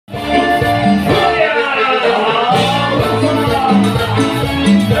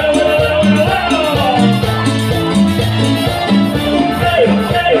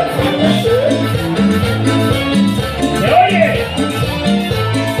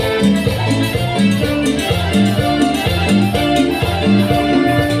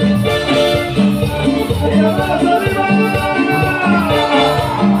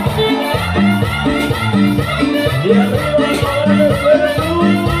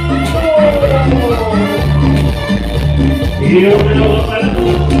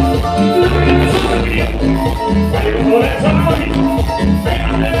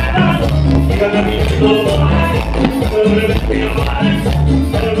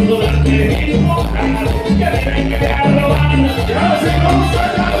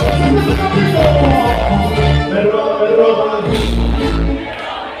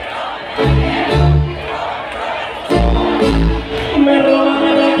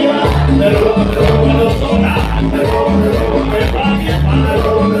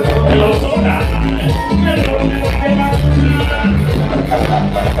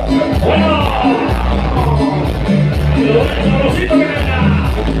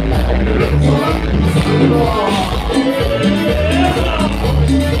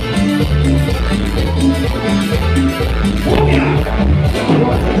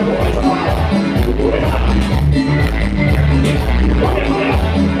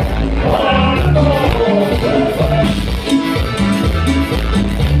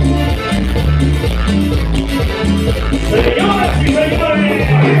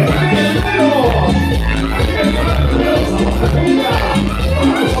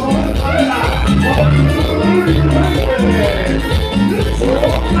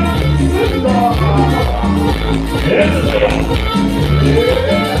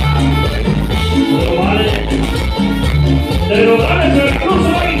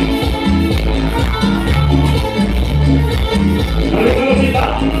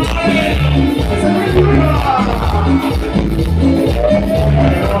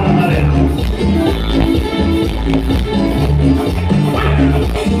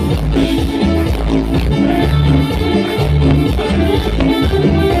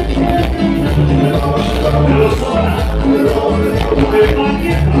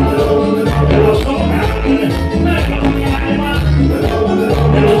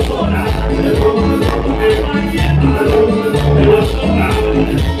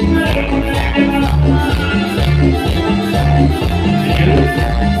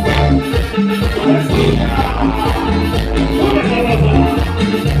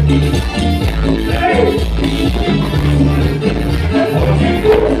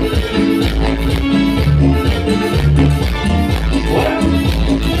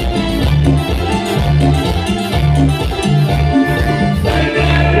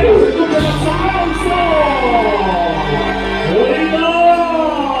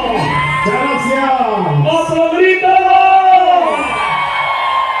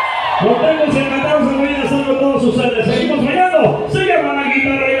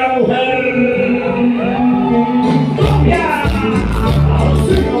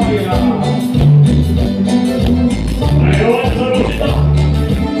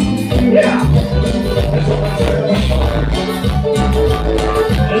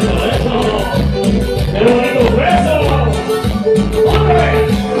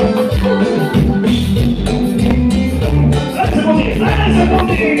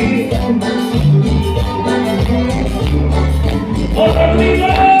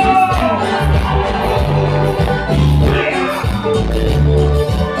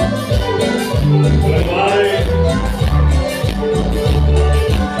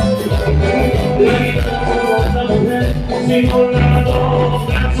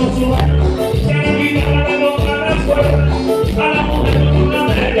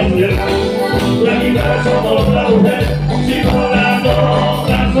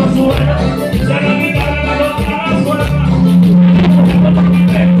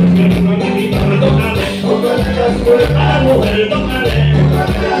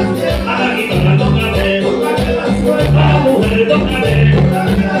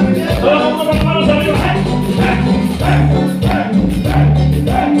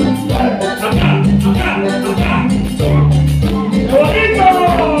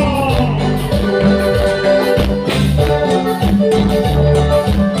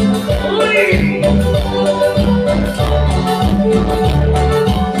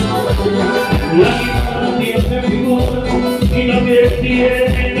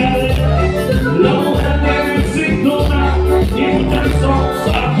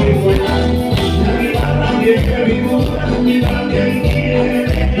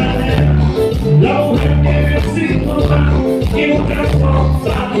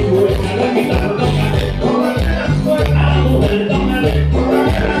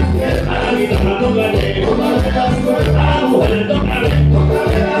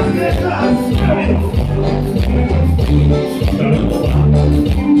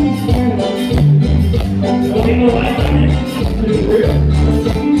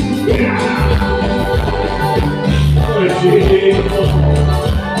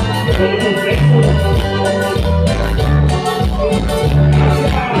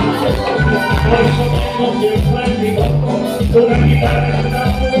Por eso tengo siempre en mi coco una guitarra y una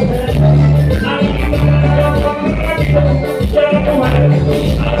mujer. A la guitarra yo con un ratito, y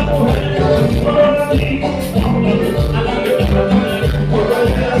a la mujer, por la vida. A la guitarra tócale,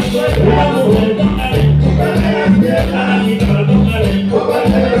 la mujer tócale, a la guitarra tócale,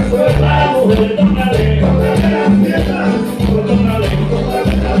 la mujer tócale,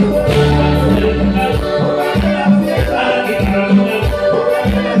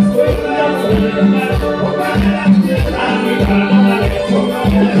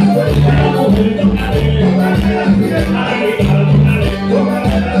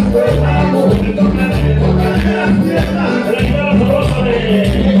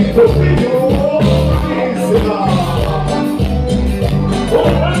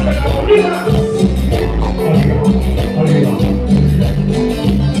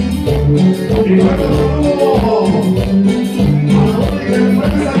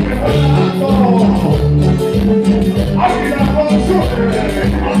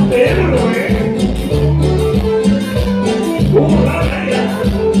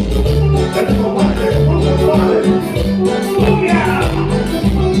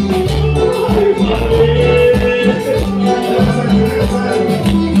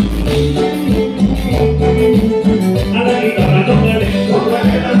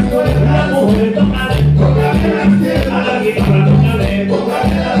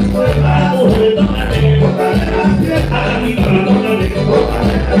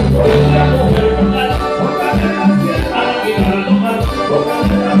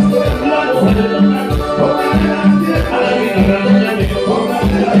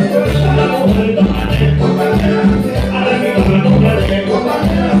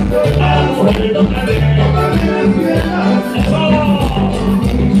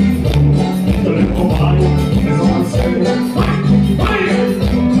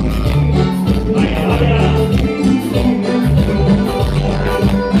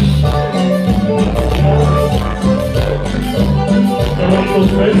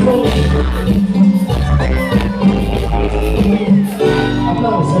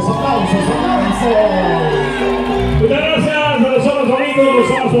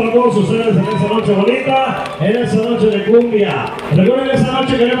 ustedes en esa noche bonita, en esa noche de cumbia. Recuerden que esa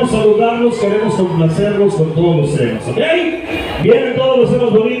noche queremos saludarlos, queremos complacerlos con todos los temas, ¿ok? Vienen todos los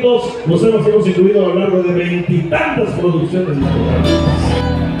temas bonitos, los temas que hemos incluido a lo largo de 20 y tantas producciones discográficas.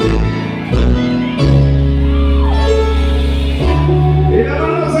 ¡Y las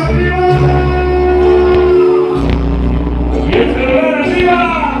manos arriba! ¡Y el celular arriba!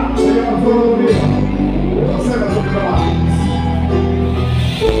 ¡Señor, todo arriba! ¡No se las ocupa!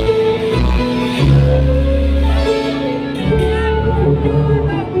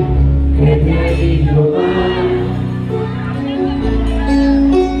 Que te he ido mal,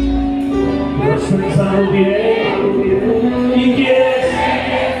 lo has pensado bien y quieres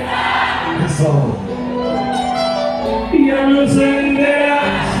eso. Ya no encenderás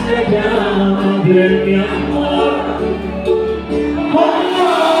la llama de mi amor.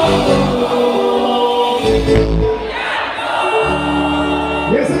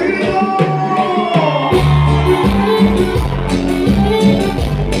 Y ese grito.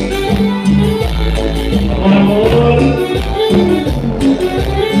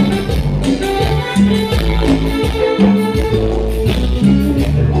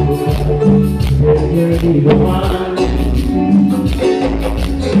 Querido mal,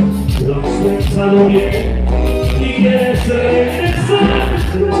 lo has pensado bien y quieres regresar.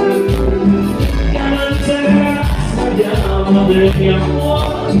 Ya no encenderás la llama de mi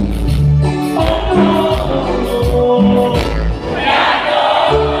amor. Oh, no,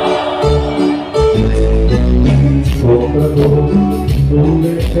 otra cosa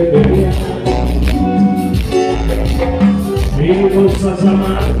donde te quería, mil cosas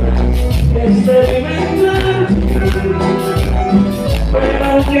amargas experimentar, pero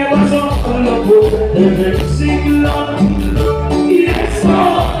 ¿qué pasó? No pude decirlo y eso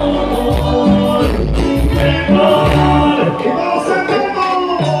mejor que no se me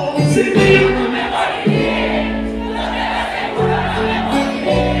sin ti no me moriré, no me lo aseguro, no me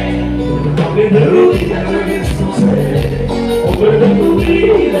moriré. Aunque te ruina regreso sé, hombre de tu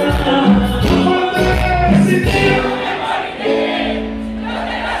vida, sin ti no me moriré, no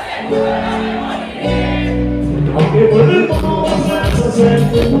me lo aseguro, no me moriré. Aunque podemos hacer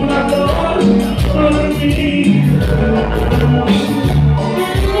una flor por mí.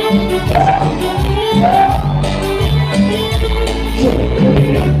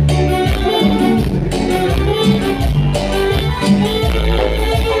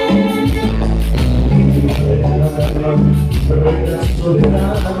 La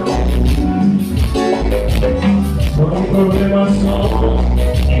soledad Los problemas son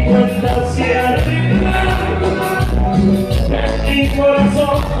y cuentas se arreglan. En mi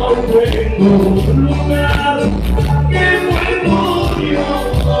corazón no tengo un lugar que vuelvo yo,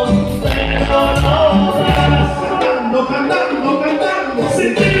 pero no das. Cantando, cantando, cantando.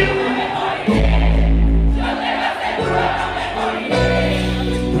 Sin ti.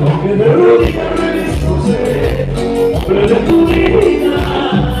 Aunque de única reconocer, hombre de tu vida,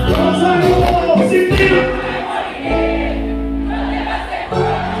 no salgo sin ti.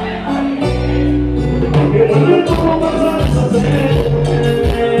 Aunque no me tomo más a deshacer.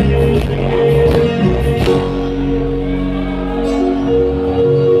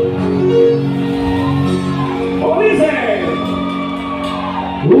 Como dice,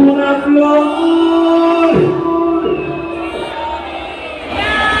 una flor.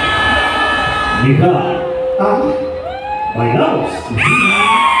 Hija, bailamos.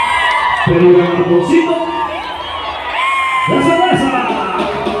 Pero el ratoncito, la cerveza.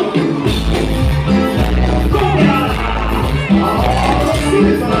 ¡Cobra!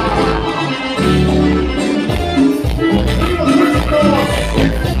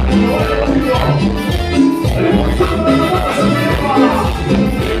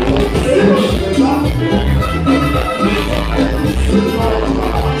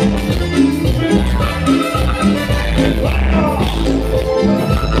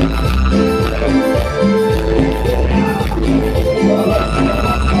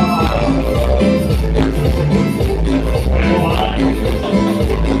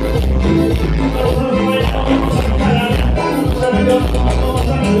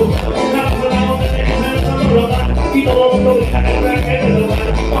 Y todo el mundo deja que vean que es lo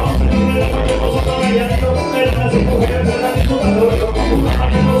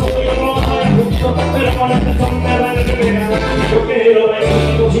pero con este son me van a revelar. Yo quiero bailar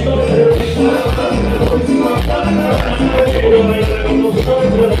con los hijos de la